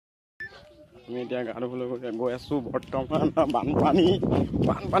আমি এতিয়া গা ধুবলৈ গৈ আছোঁ বৰ্তমান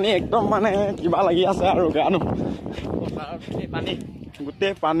বানপানী একদম মানে কিবা লাগি আছে আৰু গা ধু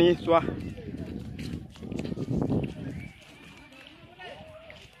গোটেই পানী চোৱা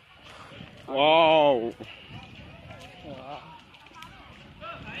Wow.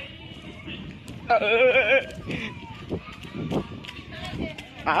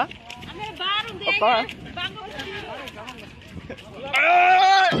 Ah?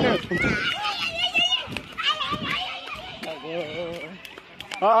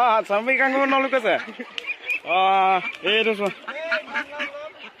 Sampai kan gue nolak ke saya. Itu semua.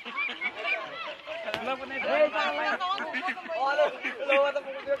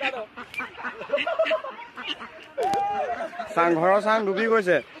 Sang ঘৰৰ sang ডুবি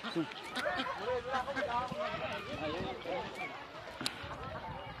গৈছে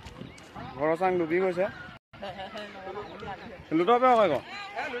ঘৰৰ sang ডুবি গৈছে লুটবে হয় গো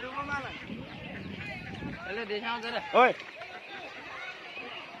ঐ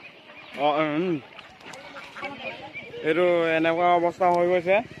এইটো এনেকুৱা অৱস্থা হৈ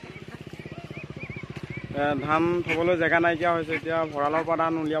গৈছে ধান থবলৈ জেগা নাইকিয়া হৈছে এতিয়া ভঁৰালৰ পৰা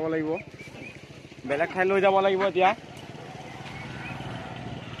ধান উলিয়াব লাগিব বেলেগ ঠাই লৈ যাব লাগিব এতিয়া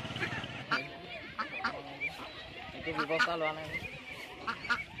ব্যৱস্থা লোৱা নাই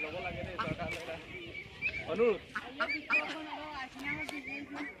ল'ব লাগে দেই চৰকাৰলৈ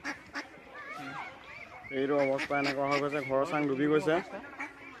এইটো অৱস্থা এনেকুৱা হৈ গৈছে ঘৰৰ চাং ডুবি গৈছে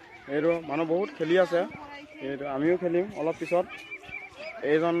এইটো মানুহ বহুত খেলি আছে এইটো আমিও খেলিম অলপ পিছত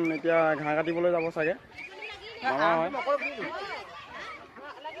এইজন এতিয়া ঘাঁহ কাটিবলৈ যাব চাগে মামা হয়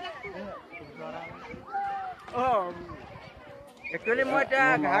একচুৱেলি মই এতিয়া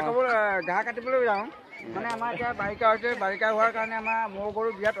ঘাঁহ কাটিবলৈ যাওঁ মানে আমাৰ এতিয়া বাৰিষা হোৱাৰ কাৰণে আমাৰ ম'হ গৰু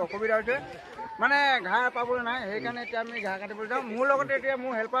বিৰাট অসুবিধা হৈছে মানে ঘাঁহ পাবলৈ নাই সেইকাৰণে এতিয়া আমি ঘাঁহ কাটিবলৈ যাওঁ মোৰ লগতে এতিয়া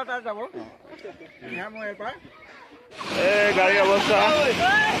মোৰ হেল্পাৰ তাত যাব মোৰ হেল্পাৰ এই গাড়ী অৱস্থা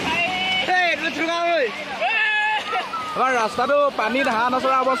আমাৰ ৰাস্তাটো পানী ধান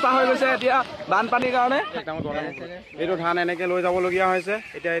নচৰা অৱস্থা হৈ গৈছে এতিয়া বানপানীৰ কাৰণে এইটো ধান এনেকে লৈ যাবলগীয়া হৈছে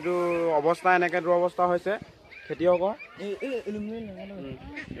এতিয়া এইটো অৱস্থা এনেকে দুৰৱস্থা হৈছে খেতিয়কৰ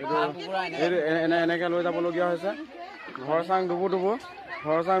এনেকে লৈ যাবলগীয়া হৈছে ঘৰ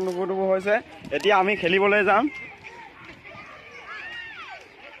চাং ডুবু হৈছে এতিয়া আমি খেলিবলৈ যাম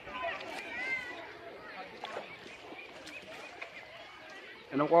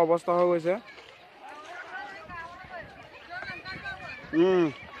এনেকুৱা অৱস্থা হৈ গৈছে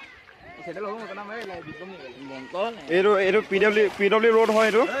এইটো পিডব্লিউ ৰোড হয়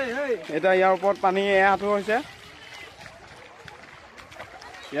এইটো এতিয়া ইয়াৰ ওপৰত পানী এআঁঠু হৈছে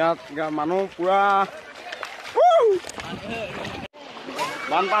ইয়াত মানুহ পুৰা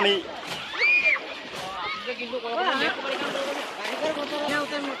বানপানী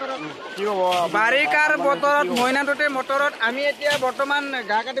বাৰিষাৰ বতৰত মইনাটোতে মটৰত আমি এতিয়া বৰ্তমান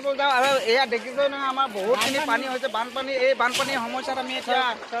ঘাঁহ কাটিব যাওঁ আৰু এয়া দেখিছোঁ নহয় আমাৰ বহুতখিনি পানী হৈছে বানপানী এই বানপানীৰ সমস্যাত আমি এতিয়া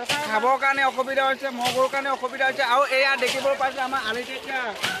খাবৰ কাৰণে অসুবিধা হৈছে ম'হ গৰুৰ কাৰণে অসুবিধা হৈছে আৰু এয়া দেখিবলৈ পাইছোঁ আমাৰ আলিতে এতিয়া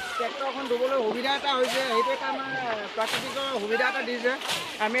ট্ৰেক্টৰখন ধুবলৈ সুবিধা এটা হৈছে সেইটো এটা আমাৰ প্ৰাকৃতিকৰ সুবিধা এটা দিছে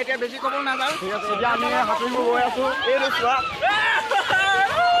আমি এতিয়া বেছি ক'ব নাযাওঁ এতিয়া আমি সাঁতুৰিব গৈ আছোঁ এইটো চোৱা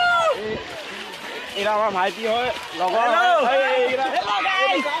এয়া আমাৰ ভাইটি হয় লগৰ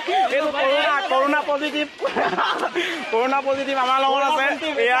কৰোণা পজিটিভ আমাৰ লগত আছে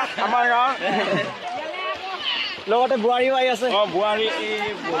এয়া আমাৰ গাঁৱৰ লগতে বোৱাৰীও আহি আছে বোৱাৰী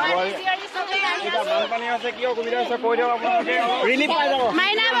এতিয়া বানপানী আছে কি অসুবিধা আছে কৈ দিয়ক আপোনালোকে ৰিলিফ পাই যাব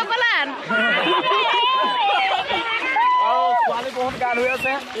আৰু ছোৱালী বহুত গা ধুই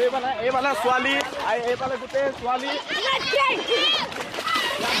আছে এইফালে ছোৱালী এইফালে গোটেই ছোৱালীৰ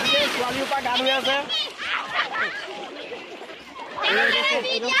পৰা গা ধুই আছে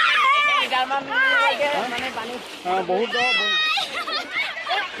বহুত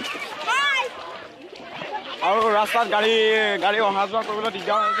আৰু ৰাস্তাত গাড়ী অহা যোৱা কৰিবলৈ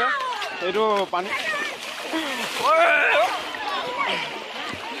দিগদাৰ হৈছে এইটো পানী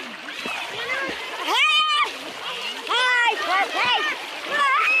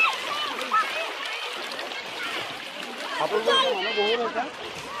মানুহ বহুত হৈছে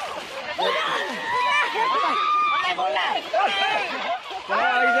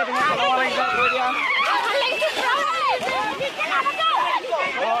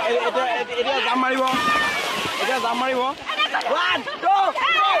এতিয়া জাম মাৰিব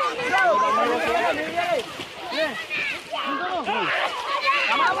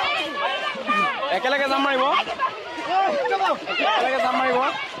একেলগে জাম মাৰিব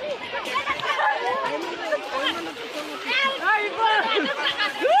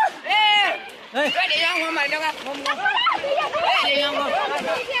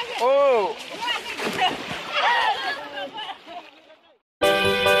Oh!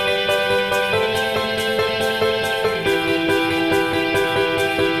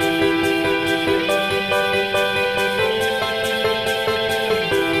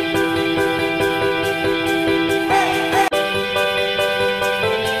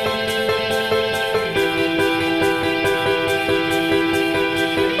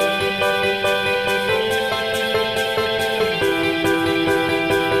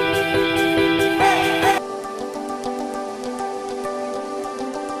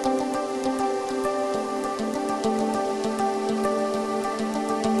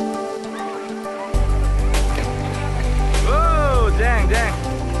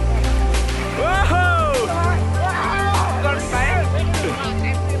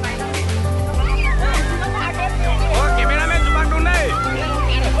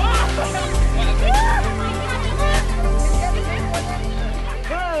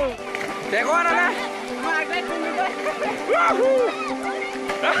 দেখো দাদা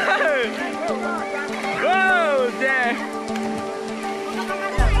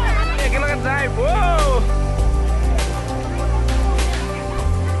একেলগে যাই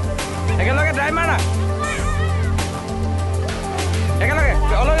একেলগে যাই মাৰা একেলগে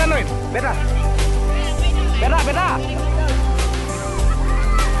অলপ জানো বেটা বেটা বেটা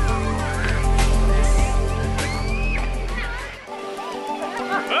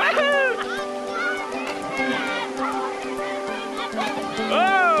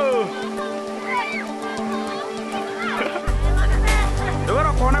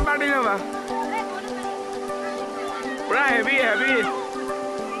কোনে পাৰ্টি যাবা পুৰা হেভি হেভি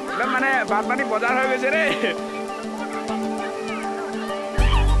একদম মানে ভাত পানী বজাৰ হৈ গৈছে ৰে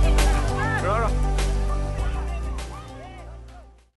ৰ